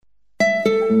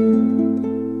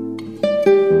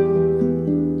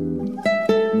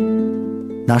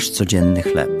Nasz codzienny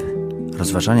chleb.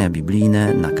 Rozważania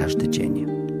biblijne na każdy dzień.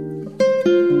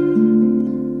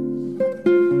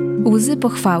 Łzy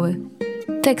pochwały.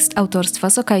 Tekst autorstwa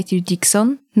Socrates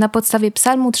Dixon na podstawie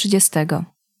Psalmu 30.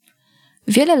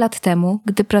 Wiele lat temu,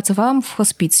 gdy pracowałam w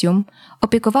hospicjum,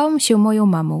 opiekowałam się moją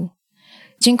mamą.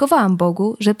 Dziękowałam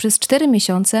Bogu, że przez 4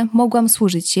 miesiące mogłam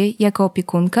służyć jej jako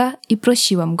opiekunka i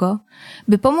prosiłam Go,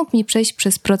 by pomógł mi przejść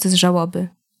przez proces żałoby.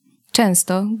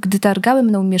 Często, gdy targały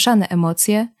mną mieszane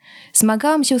emocje,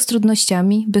 zmagałam się z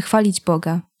trudnościami, by chwalić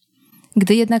Boga.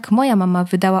 Gdy jednak moja mama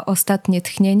wydała ostatnie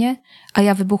tchnienie, a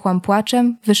ja wybuchłam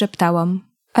płaczem, wyszeptałam: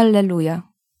 Alleluja.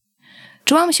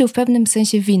 Czułam się w pewnym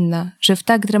sensie winna, że w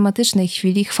tak dramatycznej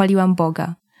chwili chwaliłam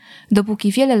Boga,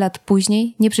 dopóki wiele lat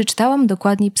później nie przeczytałam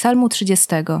dokładnie Psalmu 30.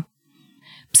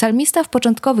 Psalmista w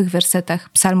początkowych wersetach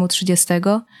Psalmu 30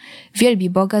 wielbi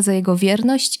Boga za Jego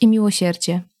wierność i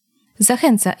miłosierdzie.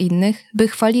 Zachęca innych, by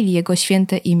chwalili Jego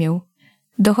święte imię.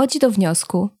 Dochodzi do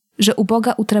wniosku, że u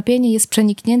Boga utrapienie jest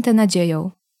przeniknięte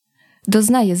nadzieją.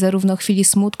 Doznaje zarówno chwili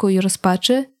smutku i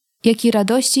rozpaczy, jak i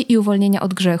radości i uwolnienia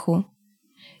od grzechu.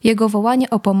 Jego wołanie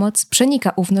o pomoc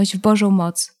przenika ufność w Bożą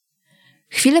moc.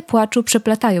 Chwile płaczu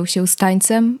przeplatają się z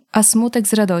tańcem, a smutek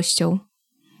z radością.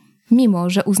 Mimo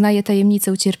że uznaje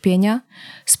tajemnicę cierpienia,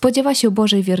 spodziewa się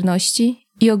Bożej wierności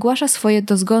i ogłasza swoje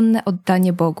dozgonne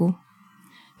oddanie Bogu.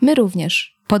 My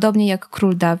również, podobnie jak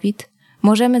król Dawid,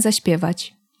 możemy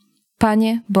zaśpiewać: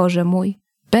 Panie, Boże mój,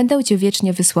 będę Cię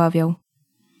wiecznie wysławiał.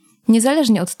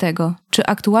 Niezależnie od tego, czy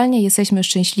aktualnie jesteśmy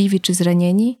szczęśliwi czy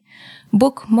zranieni,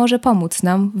 Bóg może pomóc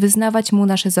nam wyznawać Mu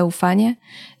nasze zaufanie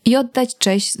i oddać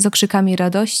cześć z okrzykami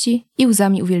radości i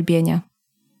łzami uwielbienia.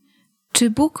 Czy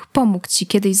Bóg pomógł Ci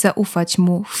kiedyś zaufać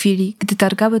Mu w chwili, gdy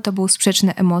targały Tobą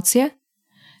sprzeczne emocje?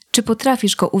 Czy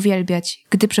potrafisz Go uwielbiać,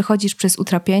 gdy przechodzisz przez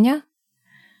utrapienia?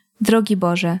 Drogi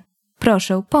Boże,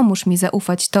 proszę, pomóż mi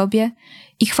zaufać Tobie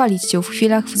i chwalić Cię w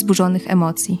chwilach wzburzonych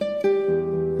emocji.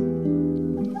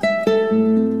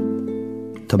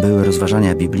 To były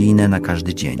rozważania biblijne na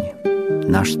każdy dzień.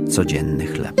 Nasz codzienny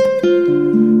chleb.